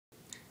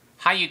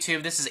Hi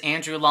YouTube, this is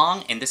Andrew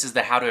Long and this is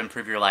the How to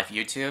Improve Your Life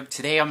YouTube.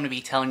 Today I'm going to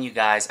be telling you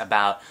guys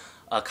about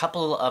a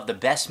couple of the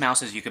best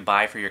mouses you could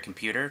buy for your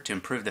computer to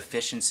improve the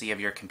efficiency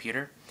of your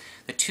computer.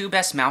 The two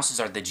best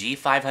mouses are the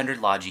G500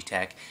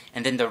 Logitech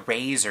and then the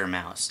RAZER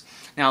mouse.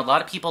 Now a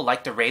lot of people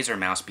like the RAZER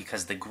mouse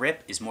because the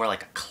grip is more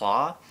like a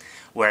claw,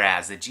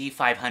 whereas the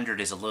G500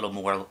 is a little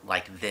more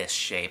like this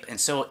shape. And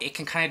so it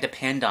can kind of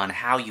depend on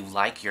how you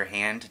like your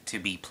hand to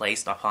be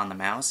placed upon the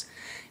mouse.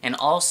 And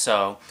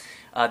also,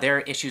 there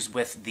are issues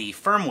with the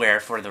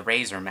firmware for the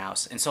RAZER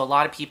mouse. And so a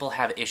lot of people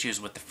have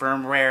issues with the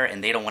firmware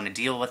and they don't want to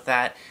deal with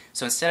that.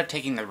 So instead of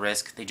taking the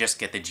risk, they just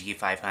get the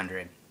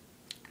G500.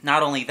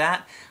 Not only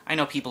that, I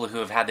know people who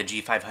have had the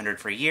G500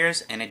 for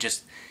years and it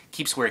just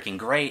keeps working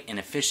great and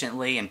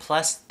efficiently, and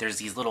plus there's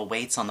these little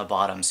weights on the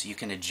bottom so you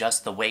can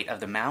adjust the weight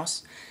of the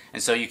mouse,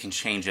 and so you can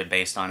change it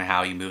based on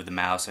how you move the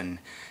mouse and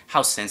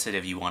how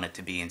sensitive you want it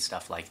to be and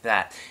stuff like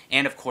that.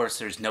 And of course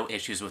there's no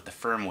issues with the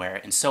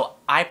firmware, and so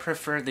I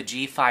prefer the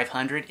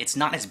G500. It's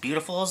not as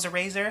beautiful as the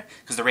RAZER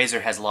because the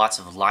RAZER has lots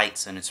of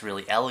lights and it's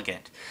really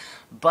elegant,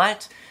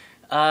 but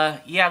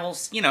yeah, well,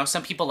 you know,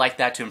 some people like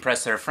that to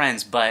impress their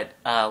friends, but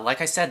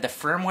like I said, the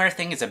firmware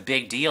thing is a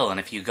big deal, and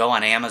if you go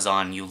on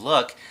Amazon and you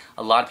look,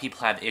 a lot of people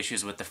have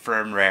issues with the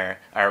firmware,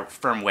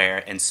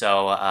 and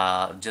so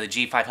the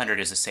G500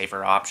 is a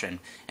safer option.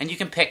 And you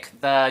can pick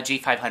the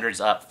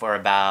G500s up for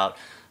about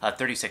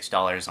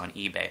 $36 on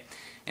eBay.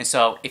 And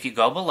so if you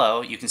go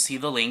below, you can see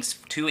the links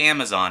to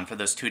Amazon for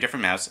those two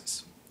different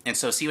mouses. And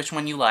so see which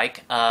one you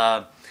like.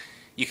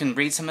 You can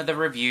read some of the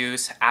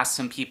reviews, ask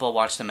some people,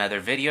 watch some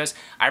other videos.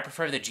 I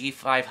prefer the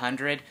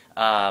G500.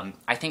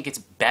 I think it's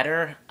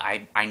better.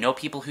 I know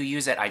people who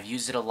use it. I've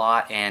used it a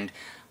lot, and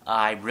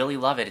I really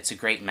love it. It's a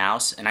great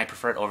mouse, and I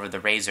prefer it over the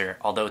RAZER.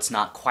 Although it's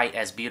not quite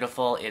as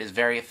beautiful, it is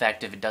very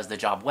effective. It does the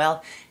job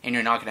well, and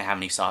you're not going to have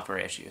any software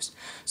issues.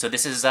 So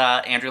this is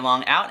Andrew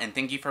Long out, and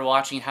thank you for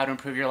watching How to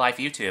Improve Your Life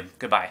YouTube.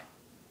 Goodbye.